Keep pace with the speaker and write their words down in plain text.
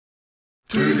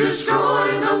to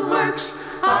destroy the works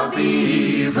of the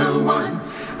evil one,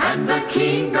 and the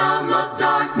kingdom of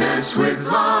darkness with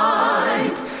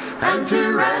light, and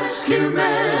to rescue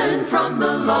men from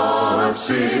the law of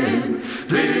sin.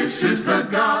 This is the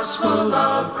gospel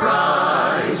of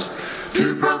Christ,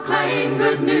 to proclaim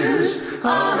good news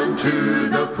unto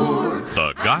the poor.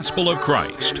 The gospel of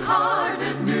Christ,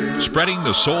 spreading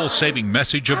the soul-saving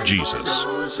message of Jesus.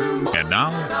 And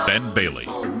now, Ben Bailey.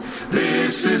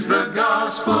 This is the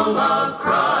gospel of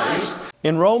Christ.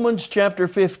 In Romans chapter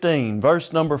 15,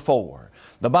 verse number 4,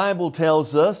 the Bible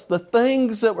tells us the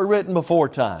things that were written before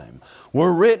time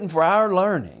were written for our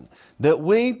learning, that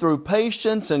we, through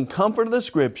patience and comfort of the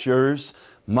Scriptures,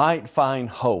 might find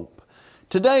hope.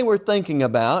 Today we're thinking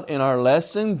about, in our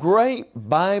lesson, great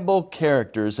Bible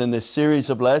characters in this series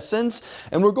of lessons,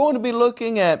 and we're going to be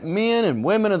looking at men and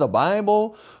women of the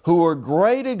Bible who are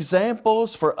great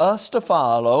examples for us to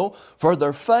follow for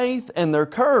their faith and their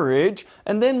courage,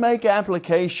 and then make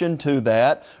application to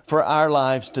that for our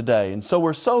lives today. And so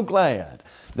we're so glad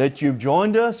that you've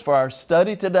joined us for our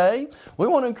study today. We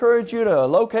want to encourage you to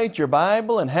locate your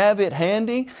Bible and have it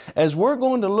handy as we're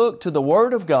going to look to the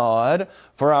Word of God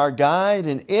for our guide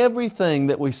in everything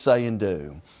that we say and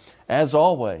do. As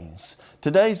always,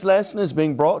 today's lesson is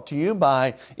being brought to you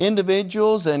by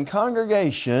individuals and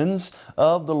congregations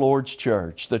of the Lord's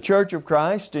Church. The Church of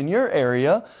Christ in your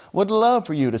area would love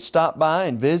for you to stop by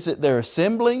and visit their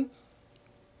assembly.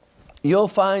 You'll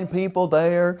find people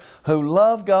there who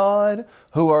love God,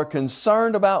 who are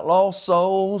concerned about lost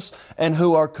souls, and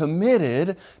who are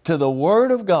committed to the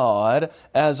Word of God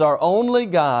as our only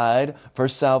guide for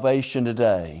salvation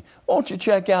today. Won't you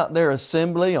check out their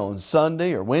assembly on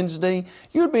Sunday or Wednesday?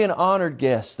 You'd be an honored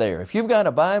guest there. If you've got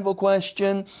a Bible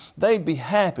question, they'd be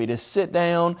happy to sit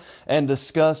down and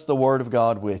discuss the Word of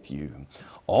God with you.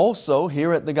 Also,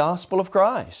 here at the Gospel of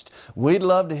Christ, we'd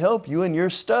love to help you in your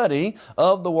study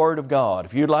of the Word of God.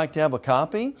 If you'd like to have a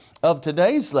copy of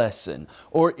today's lesson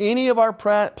or any of our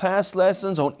past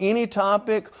lessons on any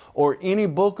topic or any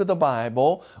book of the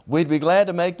Bible, we'd be glad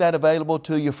to make that available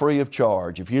to you free of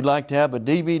charge. If you'd like to have a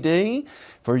DVD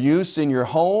for use in your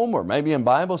home or maybe in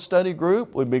Bible study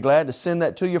group, we'd be glad to send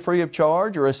that to you free of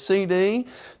charge, or a CD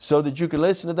so that you can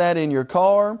listen to that in your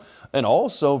car. And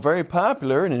also, very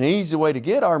popular and an easy way to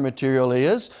get our material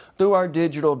is through our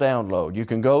digital download. You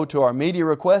can go to our media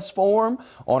request form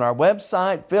on our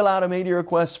website, fill out a media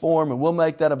request form, and we'll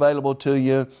make that available to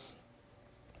you,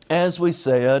 as we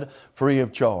said, free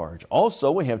of charge. Also,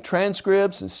 we have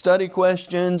transcripts and study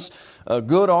questions,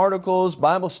 good articles,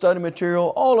 Bible study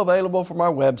material, all available from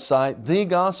our website,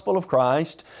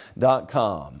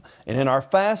 thegospelofchrist.com. And in our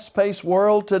fast-paced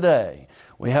world today,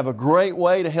 we have a great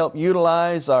way to help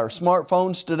utilize our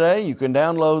smartphones today. You can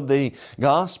download the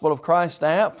Gospel of Christ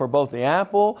app for both the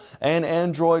Apple and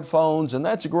Android phones, and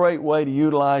that's a great way to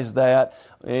utilize that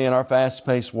in our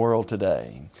fast-paced world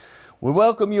today. We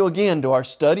welcome you again to our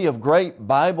study of great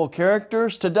Bible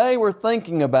characters. Today we're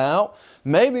thinking about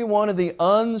maybe one of the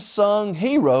unsung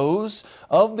heroes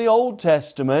of the Old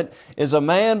Testament is a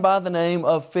man by the name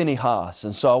of Phinehas.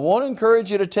 And so I want to encourage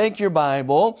you to take your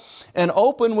Bible and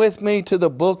open with me to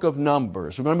the book of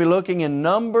Numbers. We're going to be looking in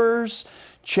Numbers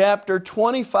chapter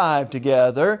 25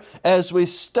 together as we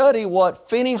study what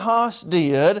Phinehas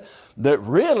did that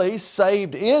really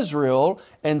saved Israel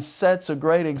and sets a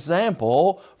great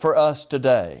example for us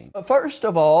today. But first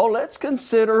of all, let's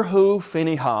consider who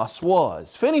Phinehas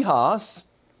was. Phinehas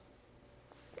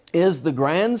is the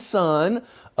grandson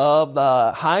of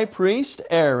the high priest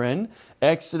Aaron.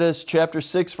 Exodus chapter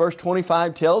 6 verse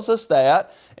 25 tells us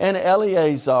that, and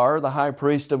Eleazar, the high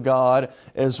priest of God,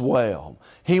 as well.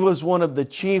 He was one of the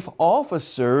chief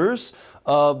officers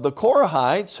of the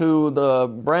Korahites, who the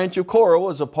branch of Korah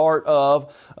was a part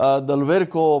of the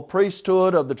Levitical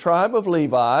priesthood of the tribe of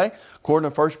Levi, according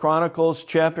to 1 Chronicles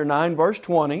chapter 9 verse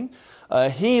 20.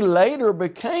 He later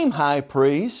became high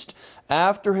priest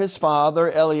after his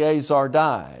father Eleazar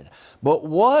died. But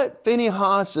what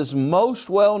Phinehas is most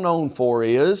well known for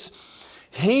is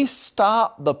he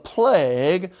stopped the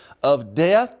plague of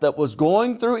death that was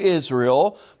going through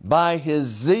Israel by his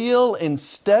zeal in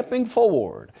stepping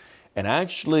forward and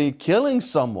actually killing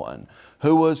someone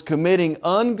who was committing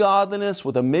ungodliness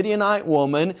with a Midianite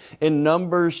woman in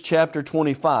Numbers chapter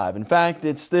 25. In fact,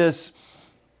 it's this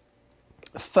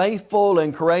faithful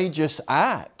and courageous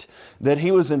act that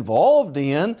he was involved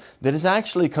in that is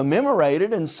actually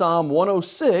commemorated in Psalm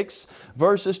 106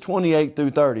 verses 28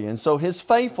 through 30. And so his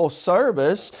faithful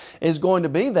service is going to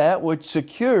be that which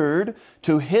secured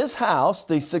to his house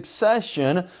the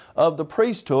succession of the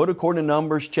priesthood according to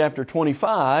Numbers chapter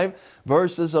 25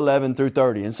 verses 11 through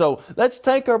 30. And so let's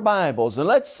take our Bibles and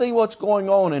let's see what's going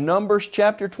on in Numbers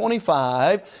chapter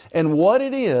 25 and what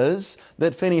it is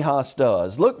that Phinehas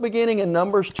does. Look beginning in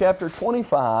Numbers chapter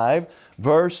 25,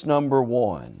 verse number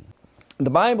 1. The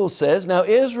Bible says, "Now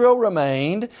Israel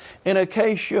remained in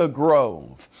Acacia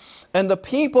Grove, and the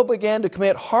people began to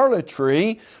commit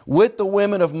harlotry with the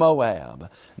women of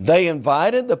Moab. They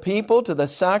invited the people to the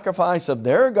sacrifice of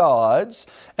their gods,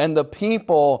 and the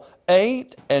people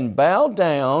ate and bowed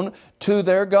down to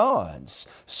their gods.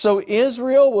 So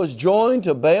Israel was joined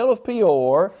to Baal of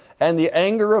Peor, and the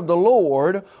anger of the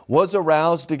Lord was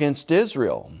aroused against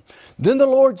Israel. Then the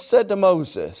Lord said to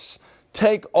Moses,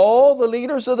 'Take all the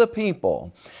leaders of the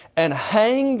people and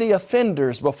hang the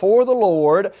offenders before the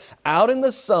Lord out in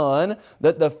the sun,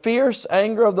 that the fierce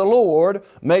anger of the Lord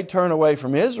may turn away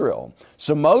from Israel.'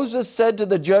 So Moses said to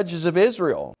the judges of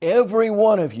Israel, 'Every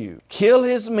one of you kill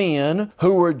his men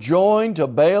who were joined to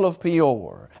Baal of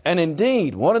Peor.' And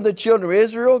indeed, one of the children of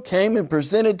Israel came and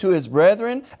presented to his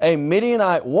brethren a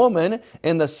Midianite woman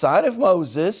in the sight of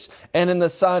Moses and in the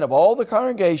sight of all the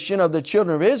congregation of the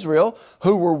children of Israel,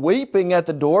 who were weeping at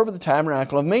the door of the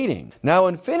tabernacle of meeting. Now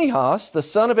when Phinehas, the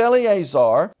son of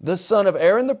Eleazar, the son of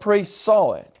Aaron the priest,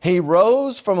 saw it, he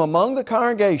rose from among the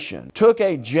congregation, took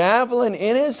a javelin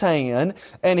in his hand,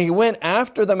 and he went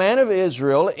after the man of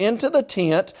Israel into the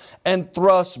tent and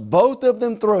thrust both of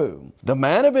them through, the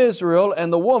man of Israel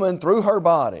and the woman through her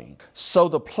body. So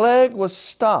the plague was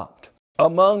stopped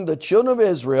among the children of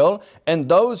Israel, and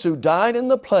those who died in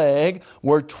the plague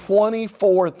were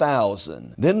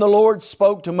 24,000. Then the Lord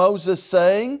spoke to Moses,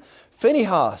 saying,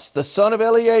 'Phinehas, the son of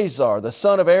Eleazar, the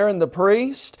son of Aaron the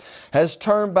priest, has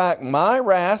turned back my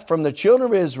wrath from the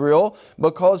children of Israel,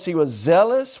 because he was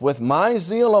zealous with my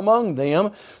zeal among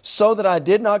them, so that I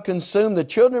did not consume the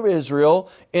children of Israel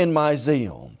in my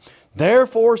zeal.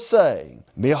 Therefore say,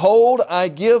 Behold, I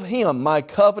give him my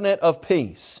covenant of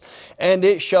peace, and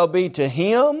it shall be to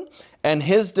him and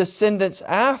his descendants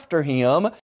after him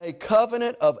a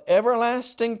covenant of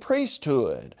everlasting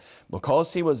priesthood,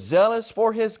 because he was zealous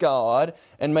for his God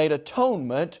and made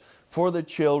atonement for the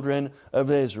children of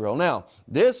Israel.'" Now,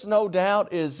 this no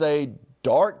doubt is a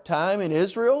dark time in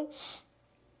Israel.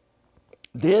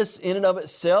 This in and of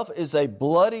itself is a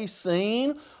bloody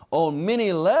scene on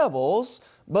many levels,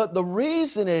 but the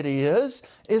reason it is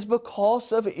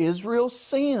because of Israel's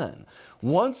sin.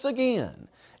 Once again,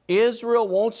 Israel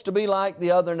wants to be like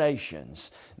the other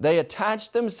nations. They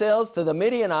attached themselves to the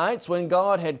Midianites when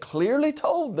God had clearly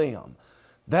told them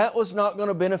that was not going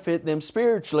to benefit them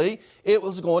spiritually. It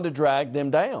was going to drag them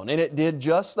down, and it did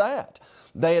just that.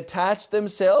 They attached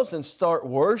themselves and start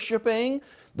worshiping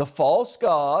the false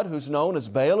god who's known as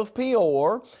Baal of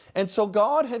Peor, and so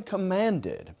God had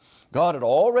commanded, God had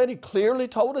already clearly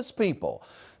told His people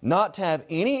not to have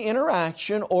any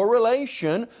interaction or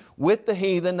relation with the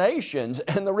heathen nations.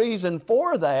 And the reason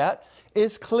for that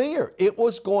is clear. It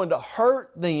was going to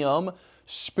hurt them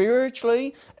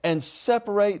spiritually and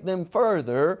separate them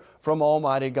further from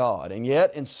Almighty God. And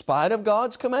yet, in spite of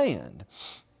God's command,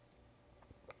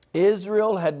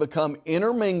 Israel had become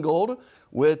intermingled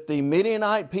with the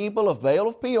Midianite people of Baal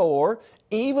of Peor,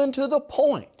 even to the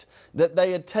point that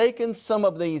they had taken some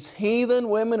of these heathen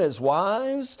women as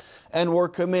wives and were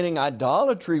committing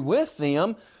idolatry with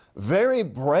them very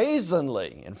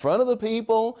brazenly in front of the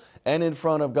people and in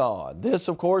front of God. This,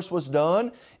 of course, was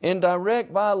done in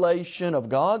direct violation of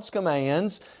God's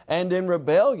commands and in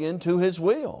rebellion to His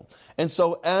will. And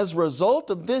so as a result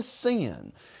of this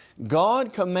sin,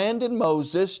 God commanded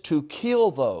Moses to kill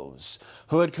those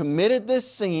who had committed this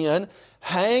sin,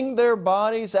 hang their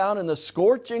bodies out in the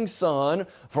scorching sun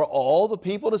for all the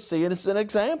people to see it as an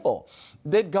example.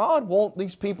 Did God want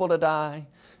these people to die?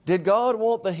 Did God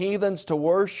want the heathens to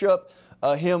worship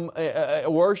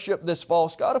worship this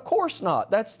false god? Of course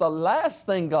not. That's the last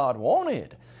thing God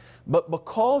wanted. But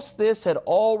because this had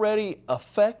already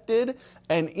affected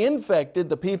and infected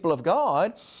the people of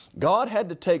God, God had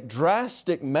to take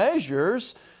drastic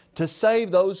measures to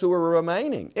save those who were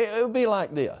remaining. It would be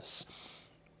like this.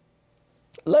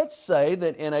 Let's say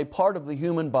that in a part of the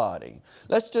human body,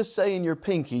 let's just say in your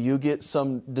pinky you get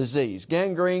some disease,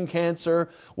 gangrene, cancer,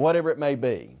 whatever it may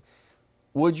be.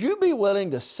 Would you be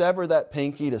willing to sever that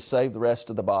pinky to save the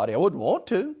rest of the body? I wouldn't want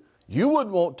to. You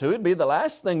wouldn't want to. It'd be the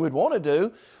last thing we'd want to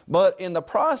do. But in the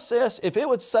process, if it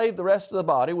would save the rest of the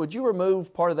body, would you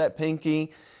remove part of that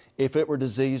pinky if it were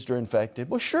diseased or infected?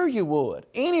 Well, sure you would.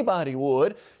 Anybody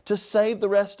would, to save the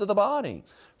rest of the body.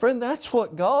 Friend, that's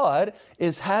what God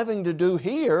is having to do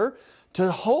here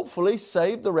to hopefully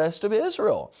save the rest of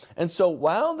Israel. And so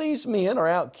while these men are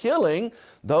out killing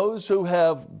those who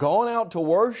have gone out to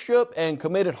worship and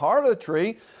committed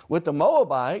harlotry with the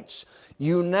Moabites,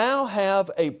 you now have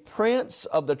a prince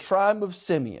of the tribe of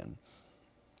Simeon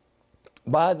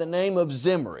by the name of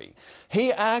Zimri.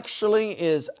 He actually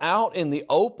is out in the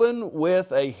open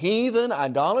with a heathen,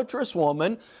 idolatrous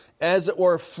woman, as it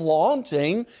were,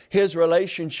 flaunting his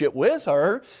relationship with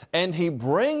her, and he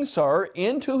brings her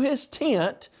into his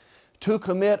tent to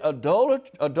commit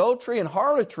adultery and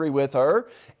harlotry with her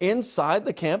inside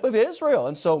the camp of Israel.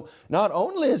 And so not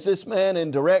only is this man in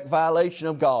direct violation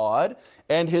of God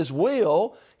and His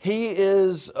will, he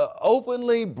is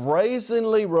openly,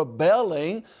 brazenly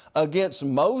rebelling against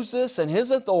Moses and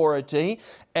his authority,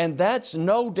 and that's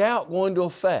no doubt going to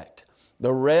affect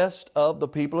the rest of the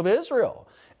people of Israel.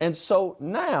 And so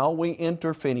now we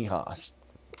enter Phinehas.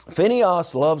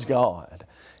 Phinehas loves God.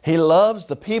 He loves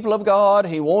the people of God.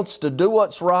 He wants to do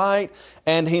what's right.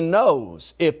 And he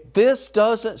knows if this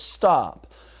doesn't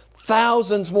stop,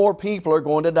 thousands more people are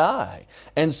going to die.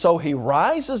 And so he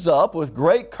rises up with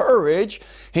great courage.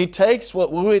 He takes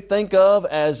what we would think of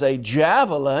as a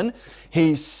javelin.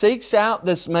 He seeks out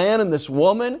this man and this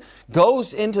woman,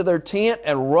 goes into their tent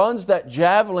and runs that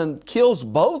javelin, kills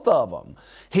both of them.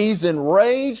 He's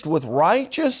enraged with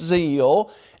righteous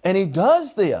zeal, and he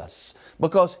does this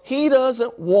because he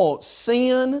doesn't want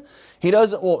sin. He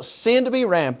doesn't want sin to be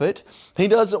rampant. He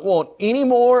doesn't want any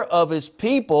more of his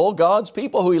people, God's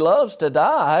people who he loves, to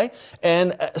die.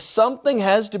 And something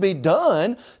has to be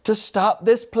done to stop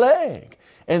this plague.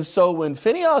 And so when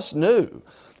Phinehas knew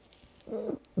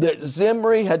that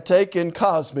Zimri had taken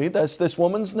Cosby, that's this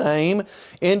woman's name,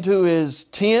 into his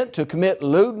tent to commit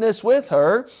lewdness with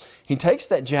her, he takes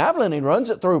that javelin and runs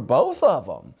it through both of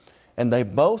them, and they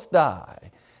both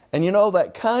die. And you know,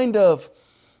 that kind of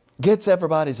gets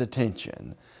everybody's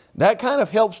attention. That kind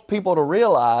of helps people to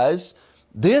realize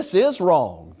this is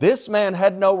wrong. This man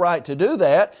had no right to do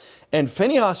that. And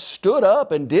Phinehas stood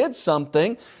up and did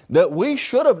something that we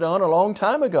should have done a long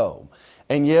time ago.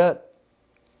 And yet,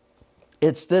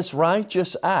 it's this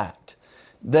righteous act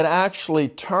that actually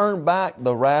turned back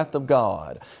the wrath of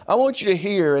God. I want you to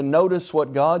hear and notice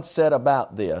what God said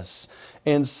about this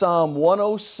in Psalm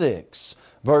 106,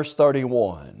 verse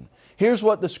 31. Here's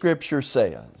what the Scripture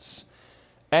says.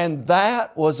 And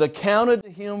that was accounted to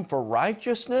him for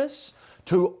righteousness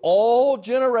to all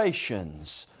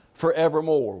generations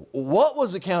forevermore. What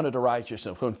was accounted to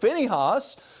righteousness? When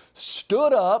Phinehas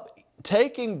stood up,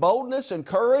 taking boldness and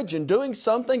courage and doing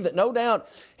something that no doubt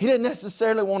he didn't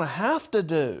necessarily want to have to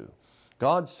do,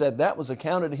 God said that was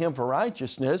accounted to him for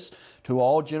righteousness to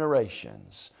all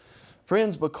generations.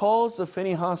 Friends, because of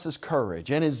Phinehas' courage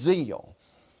and his zeal,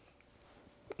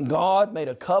 God made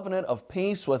a covenant of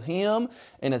peace with him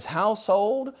and his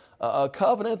household, a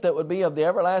covenant that would be of the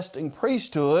everlasting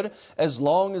priesthood as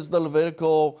long as the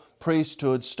Levitical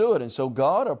priesthood stood. And so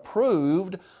God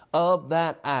approved of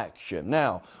that action.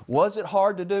 Now, was it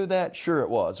hard to do that? Sure it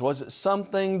was. Was it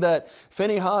something that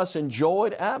Phinehas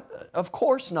enjoyed? Of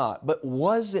course not. But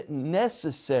was it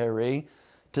necessary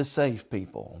to save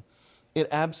people? It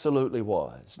absolutely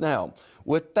was. Now,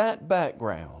 with that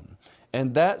background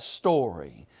and that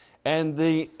story and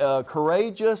the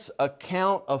courageous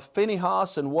account of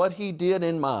Phinehas and what he did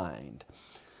in mind,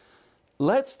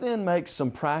 let's then make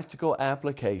some practical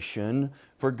application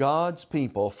for God's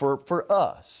people, for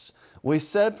us. We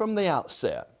said from the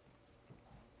outset,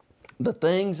 the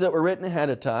things that were written ahead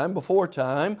of time, before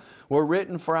time, were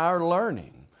written for our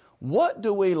learning. What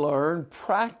do we learn,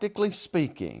 practically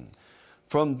speaking,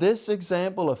 from this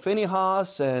example of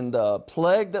Phinehas and the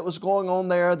plague that was going on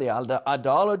there, the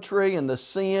idolatry and the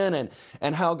sin,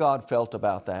 and how God felt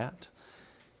about that?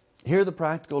 Here are the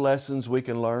practical lessons we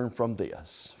can learn from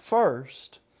this.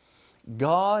 First,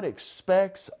 God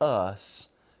expects us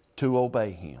to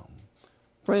obey Him.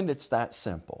 Friend, it's that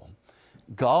simple.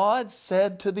 God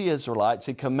said to the Israelites,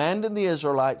 He commanded the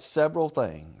Israelites several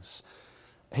things.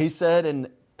 He said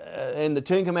in the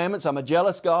Ten Commandments, I'm a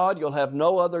jealous God, you'll have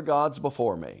no other gods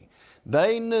before me.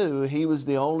 They knew He was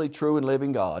the only true and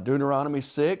living God. Deuteronomy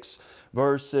 6,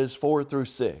 verses 4 through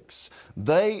 6.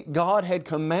 God had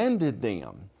commanded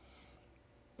them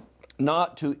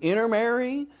not to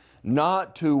intermarry,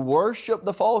 not to worship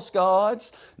the false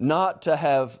gods, not to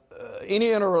have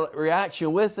any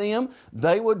interaction with them.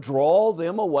 They would draw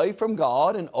them away from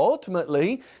God, and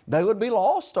ultimately they would be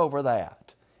lost over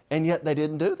that. And yet they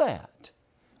didn't do that.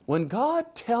 When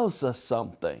God tells us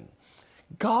something,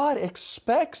 God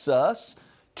expects us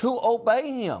to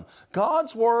obey Him.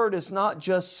 God's Word is not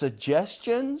just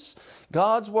suggestions.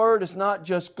 God's Word is not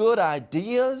just good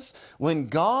ideas. When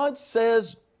God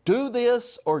says, do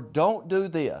this or don't do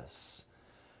this,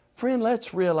 friend,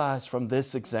 let's realize from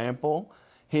this example,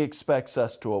 He expects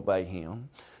us to obey Him.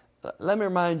 Let me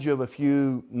remind you of a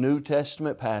few New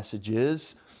Testament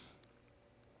passages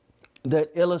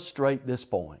that illustrate this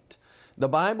point. The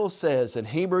Bible says in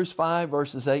Hebrews 5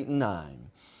 verses 8 and 9,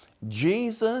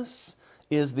 Jesus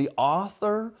is the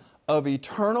author of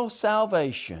eternal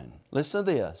salvation, listen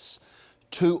to this,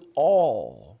 to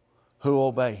all who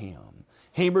obey Him.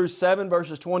 Hebrews 7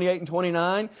 verses 28 and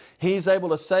 29, He's able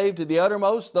to save to the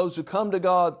uttermost those who come to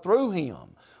God through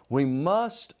Him. We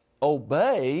must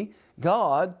obey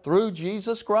God through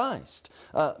Jesus Christ.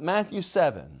 Matthew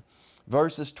 7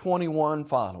 verses 21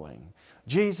 following,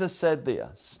 Jesus said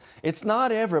this, it's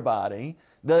not everybody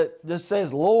that just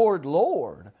says, Lord,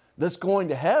 Lord, that's going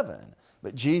to heaven.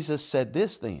 But Jesus said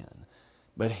this then,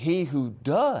 but he who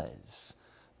does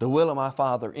the will of my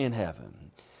Father in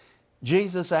heaven.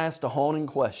 Jesus asked a haunting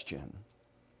question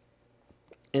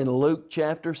in Luke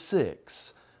chapter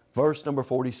 6, verse number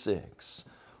 46.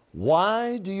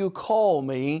 Why do you call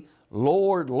me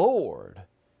Lord, Lord,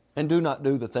 and do not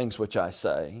do the things which I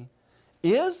say?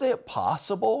 Is it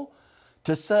possible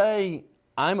to say,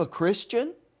 I'm a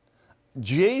Christian,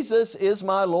 Jesus is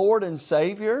my Lord and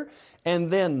Savior,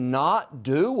 and then not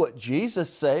do what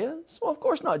Jesus says? Well, of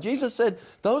course not. Jesus said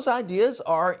those ideas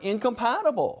are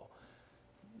incompatible.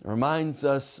 It reminds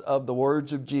us of the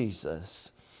words of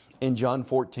Jesus in John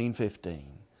 14:15.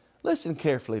 Listen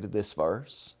carefully to this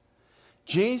verse.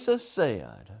 Jesus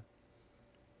said,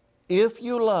 if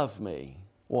you love me,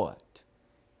 what?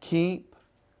 Keep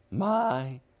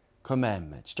my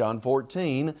commandments. John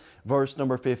 14, verse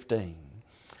number 15.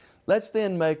 Let's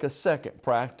then make a second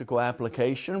practical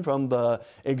application from the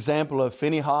example of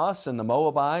Phinehas and the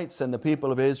Moabites and the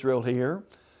people of Israel here.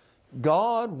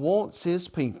 God wants His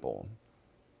people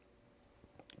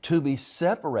to be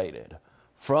separated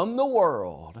from the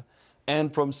world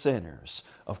and from sinners.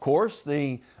 Of course,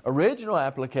 the original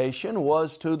application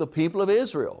was to the people of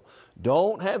Israel.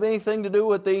 Don't have anything to do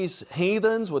with these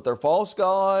heathens, with their false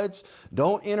gods.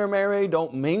 Don't intermarry,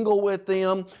 don't mingle with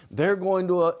them. They're going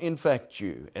to infect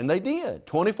you. And they did.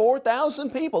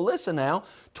 24,000 people. Listen now,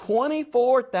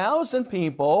 24,000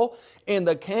 people in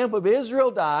the camp of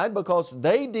Israel died because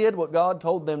they did what God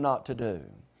told them not to do.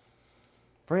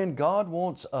 Friend, God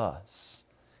wants us,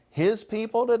 His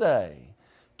people today,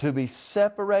 to be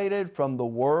separated from the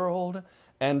world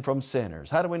and from sinners.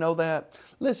 How do we know that?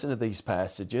 Listen to these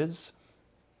passages.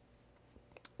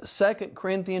 2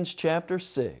 Corinthians chapter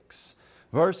 6,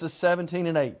 verses 17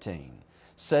 and 18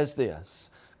 says this,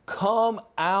 come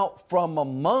out from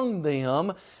among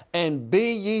them and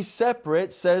be ye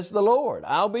separate, says the Lord.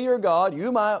 I'll be your God,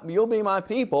 you'll be my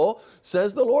people,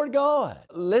 says the Lord God.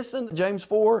 Listen to James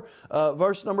 4,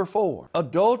 verse number 4.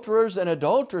 Adulterers and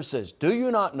adulteresses, do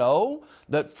you not know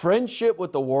that friendship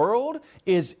with the world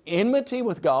is enmity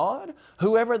with God?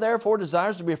 Whoever therefore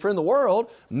desires to be a friend of the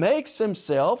world makes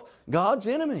himself God's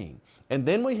enemy. And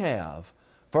then we have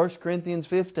 1 Corinthians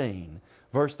 15,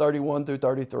 verse 31 through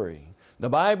 33. The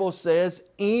Bible says,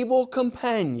 evil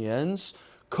companions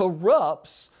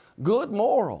corrupts good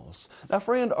morals. Now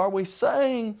friend, are we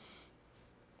saying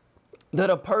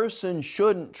that a person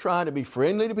shouldn't try to be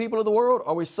friendly to people of the world?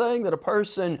 Are we saying that a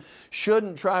person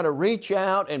shouldn't try to reach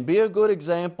out and be a good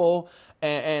example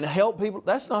and help people?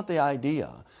 That's not the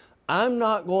idea. I'm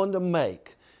not going to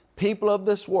make people of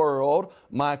this world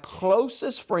my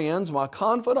closest friends, my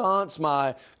confidants,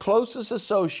 my closest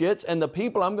associates, and the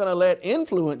people I'm going to let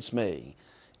influence me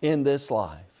in this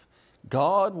life.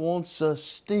 God wants us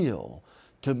still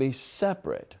to be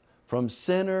separate from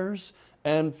sinners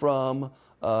and from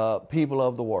people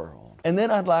of the world. And then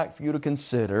I'd like for you to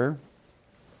consider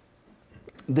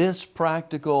this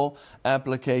practical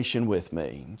application with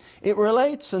me. It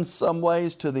relates in some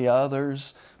ways to the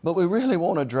others, but we really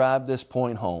want to drive this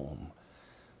point home.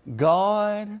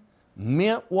 God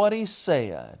meant what He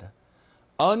said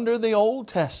under the Old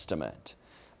Testament,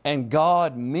 and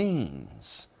God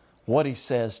means what He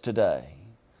says today.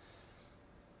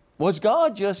 Was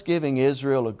God just giving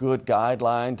Israel a good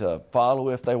guideline to follow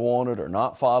if they wanted or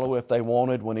not follow if they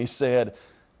wanted when He said,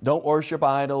 don't worship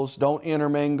idols, don't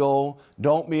intermingle,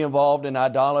 don't be involved in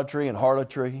idolatry and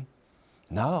harlotry?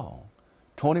 No.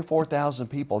 24,000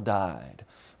 people died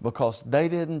because they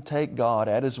didn't take God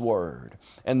at His word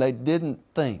and they didn't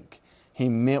think He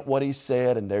meant what He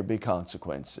said and there'd be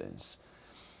consequences.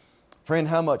 Friend,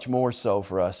 how much more so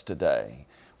for us today?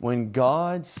 When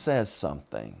God says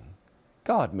something,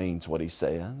 God means what He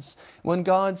says. When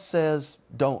God says,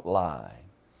 don't lie,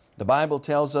 the Bible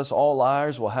tells us all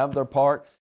liars will have their part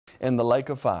in the lake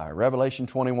of fire. Revelation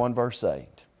 21 verse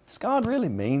 8. Does God really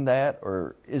mean that,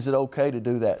 or is it okay to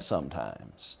do that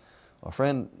sometimes? Well,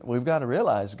 friend, we've got to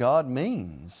realize God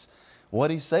means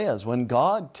what He says. When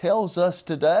God tells us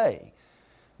today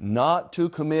not to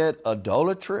commit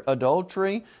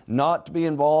adultery, not to be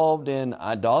involved in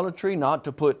idolatry, not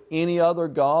to put any other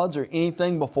gods or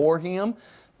anything before Him,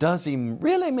 does He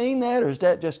really mean that, or is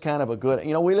that just kind of a good...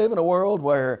 You know, we live in a world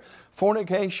where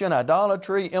fornication,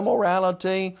 idolatry,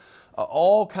 immorality,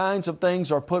 all kinds of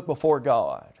things are put before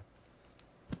God.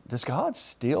 Does God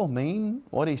still mean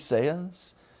what He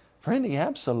says? Friend, He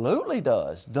absolutely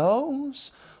does.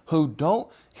 Those who don't...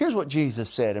 Here's what Jesus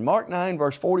said in Mark 9,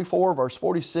 verse 44, verse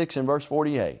 46, and verse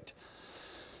 48.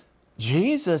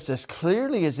 Jesus, as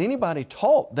clearly as anybody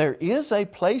taught, there is a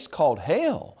place called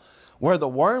hell where the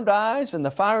worm dies and the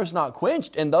fire is not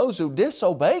quenched, and those who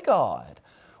disobey God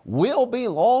will be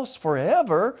lost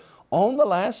forever on the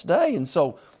last day. And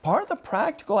so part of the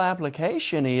practical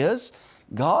application is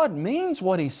God means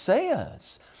what He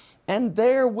says, and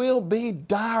there will be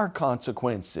dire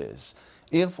consequences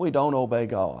if we don't obey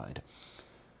God.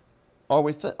 Are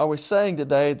we saying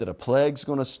today that a plague's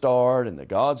going to start and that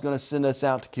God's going to send us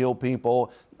out to kill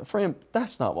people? Friend,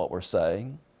 that's not what we're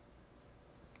saying.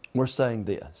 We're saying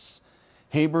this.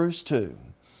 Hebrews 2,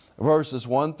 verses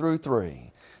 1 through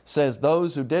 3 says,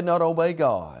 those who did not obey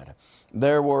God,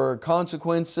 there were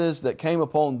consequences that came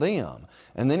upon them.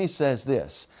 And then he says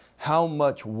this, how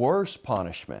much worse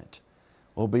punishment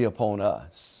will be upon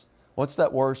us. What's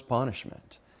that worse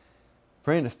punishment?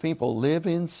 Friend, if people live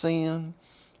in sin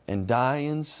and die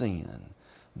in sin,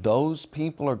 those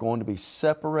people are going to be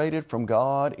separated from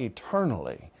God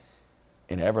eternally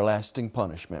in everlasting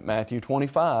punishment. Matthew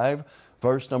 25,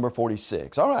 verse number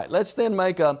 46. All right, let's then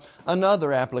make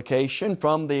another application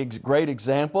from the great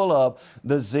example of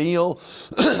the zeal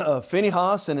of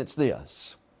Phinehas, and it's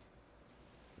this.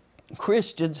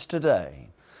 Christians today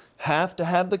have to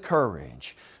have the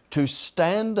courage to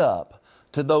stand up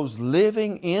to those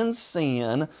living in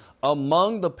sin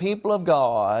among the people of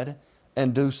God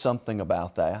and do something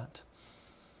about that.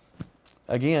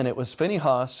 Again, it was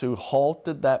Phinehas who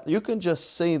halted that. You can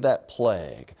just see that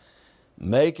plague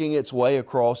making its way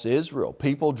across Israel,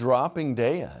 people dropping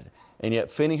dead, and yet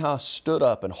Phinehas stood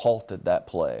up and halted that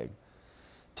plague.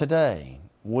 Today,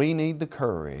 we need the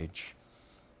courage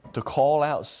to call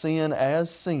out sin as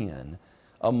sin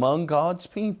among God's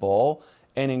people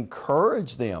and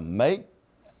encourage them, make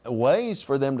ways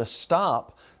for them to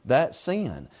stop that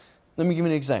sin. Let me give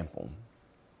you an example.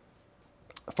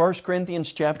 1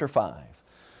 Corinthians chapter 5.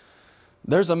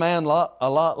 There's a man a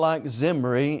lot like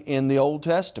Zimri in the Old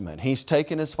Testament. He's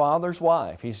taken his father's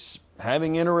wife. He's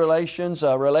having interrelations,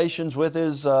 relations with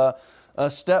his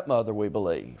stepmother, we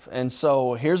believe. And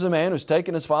so here's a man who's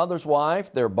taken his father's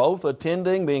wife. They're both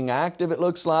attending, being active, it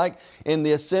looks like, in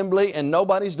the assembly, and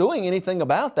nobody's doing anything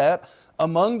about that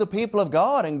among the people of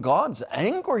God, and God's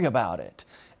angry about it.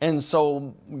 And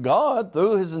so God,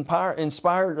 through His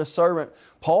inspired servant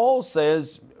Paul,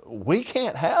 says, we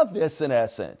can't have this in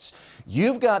essence.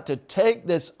 You've got to take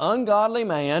this ungodly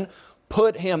man,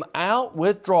 put him out,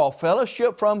 withdraw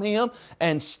fellowship from him,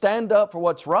 and stand up for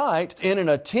what's right in an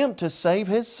attempt to save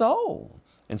his soul.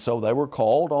 And so they were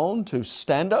called on to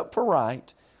stand up for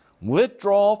right,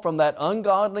 withdraw from that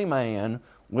ungodly man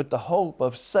with the hope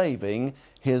of saving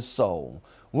his soul.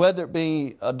 Whether it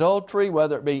be adultery,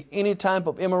 whether it be any type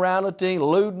of immorality,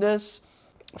 lewdness,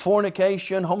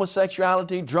 fornication,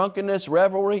 homosexuality, drunkenness,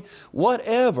 revelry,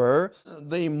 whatever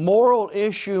the moral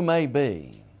issue may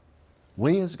be,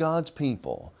 we as God's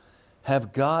people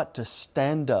have got to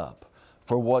stand up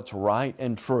for what's right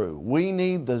and true. We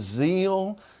need the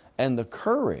zeal and the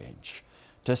courage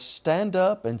to stand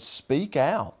up and speak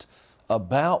out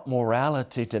about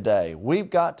morality today. We've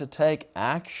got to take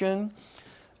action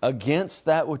against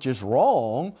that which is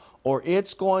wrong, or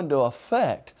it's going to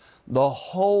affect the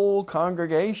whole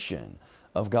congregation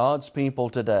of God's people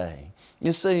today.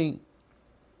 You see,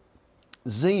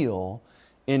 zeal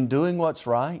in doing what's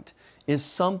right is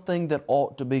something that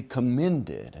ought to be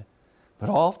commended, but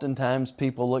oftentimes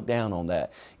people look down on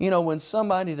that. You know, when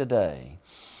somebody today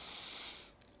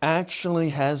actually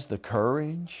has the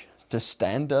courage to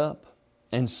stand up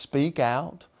and speak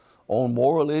out on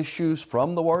moral issues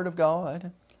from the Word of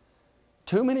God,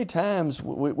 too many times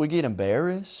we get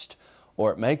embarrassed,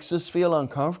 or it makes us feel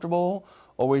uncomfortable,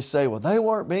 or we say, well, they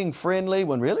weren't being friendly,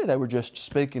 when really they were just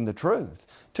speaking the truth.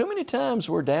 Too many times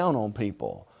we're down on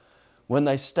people when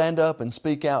they stand up and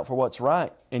speak out for what's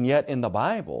right. And yet in the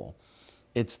Bible,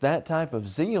 It's that type of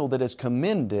zeal that is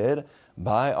commended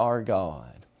by our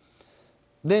God.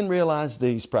 Then realize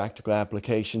these practical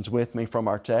applications with me from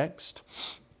our text.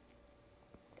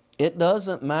 It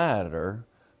doesn't matter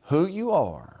who you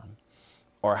are,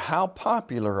 or how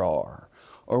popular you are,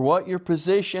 or what your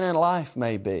position in life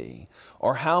may be,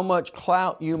 or how much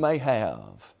clout you may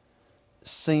have.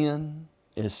 Sin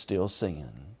is still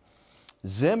sin.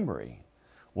 Zimri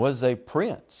was a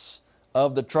prince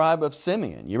of the tribe of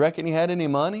Simeon. You reckon he had any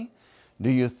money? Do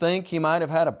you think he might have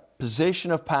had a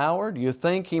position of power? Do you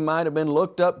think he might have been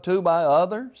looked up to by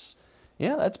others?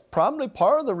 Yeah, that's probably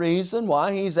part of the reason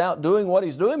why he's out doing what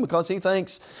he's doing, because he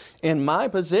thinks, in my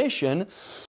position,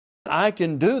 I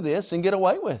can do this and get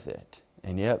away with it.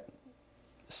 And yet,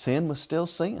 sin was still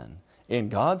sin in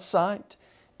God's sight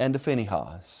and to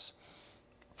Phinehas.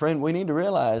 Friend, we need to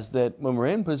realize that when we're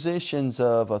in positions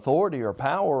of authority or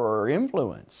power or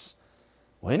influence,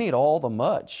 we need all the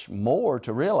much more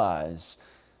to realize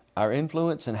our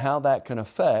influence and how that can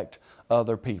affect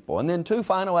other people. And then 2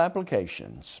 final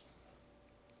applications.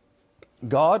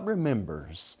 God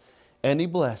remembers and He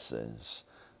blesses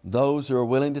those who are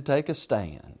willing to take a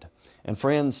stand. And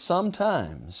friends,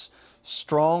 sometimes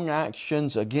strong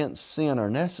actions against sin are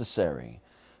necessary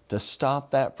to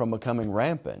stop that from becoming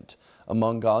rampant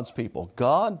among God's people.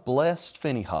 God blessed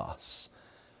Phinehas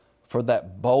for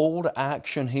that bold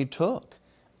action he took.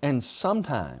 And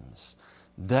sometimes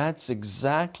that's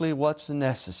exactly what's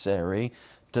necessary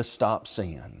to stop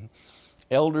sin.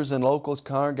 Elders and local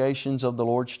congregations of the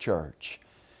Lord's church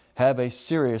have a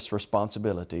serious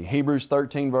responsibility. Hebrews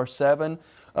 13 verse 7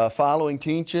 following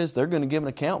teaches they're going to give an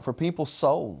account for people's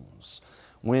souls.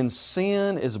 When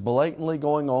sin is blatantly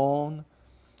going on,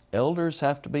 elders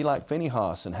have to be like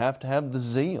Phinehas and have to have the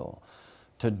zeal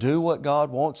to do what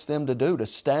God wants them to do, to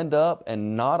stand up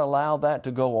and not allow that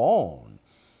to go on.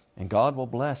 And God will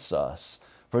bless us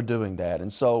for doing that.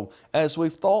 And so, as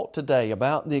we've thought today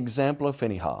about the example of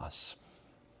Phinehas,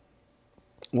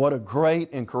 what a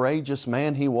great and courageous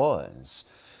man he was.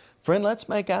 Friend, let's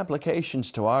make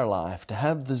applications to our life to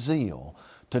have the zeal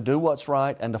to do what's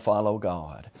right and to follow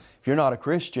God. If you're not a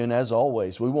Christian, as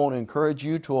always, we want to encourage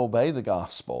you to obey the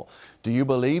gospel. Do you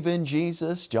believe in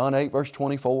Jesus? John 8 verse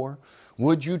 24.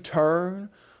 Would you turn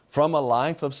from a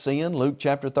life of sin? Luke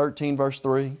chapter 13 verse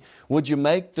 3. Would you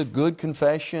make the good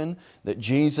confession that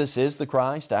Jesus is the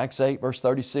Christ? Acts 8 verse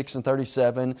 36 and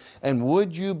 37. And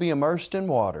would you be immersed in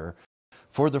water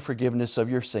for the forgiveness of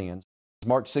your sins?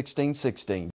 Mark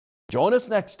 16:16. Join us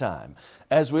next time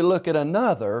as we look at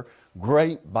another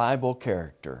great Bible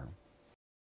character.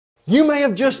 You may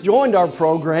have just joined our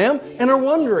program and are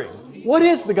wondering, what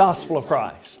is the Gospel of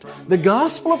Christ? The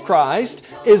Gospel of Christ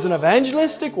is an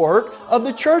evangelistic work of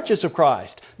the churches of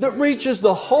Christ that reaches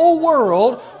the whole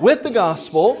world with the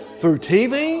gospel through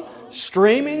TV,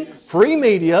 streaming, free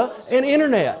media, and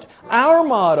internet. Our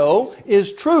motto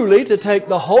is truly to take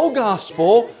the whole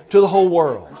gospel to the whole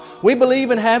world. We believe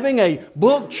in having a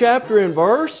book, chapter, and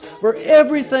verse for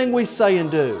everything we say and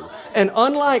do. And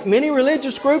unlike many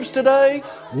religious groups today,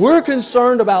 we're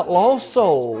concerned about lost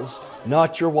souls,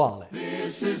 not your wallet.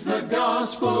 This is the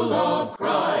gospel of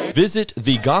Christ. Visit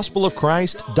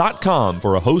thegospelofchrist.com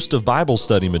for a host of Bible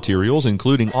study materials,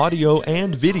 including audio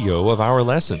and video of our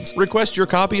lessons. Request your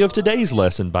copy of today's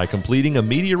lesson by completing a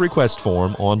media request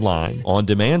form online.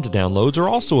 On-demand downloads are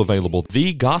also available at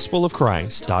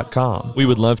thegospelofchrist.com. We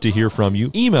would love to hear from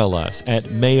you. Email us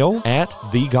at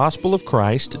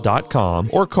mail@thegospelofchrist.com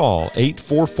or call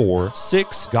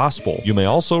 844-6-GOSPEL. You may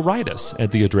also write us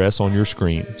at the address on your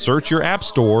screen. Search your app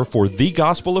store for The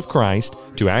Gospel of Christ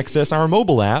to access our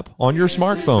mobile app on your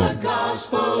smartphone.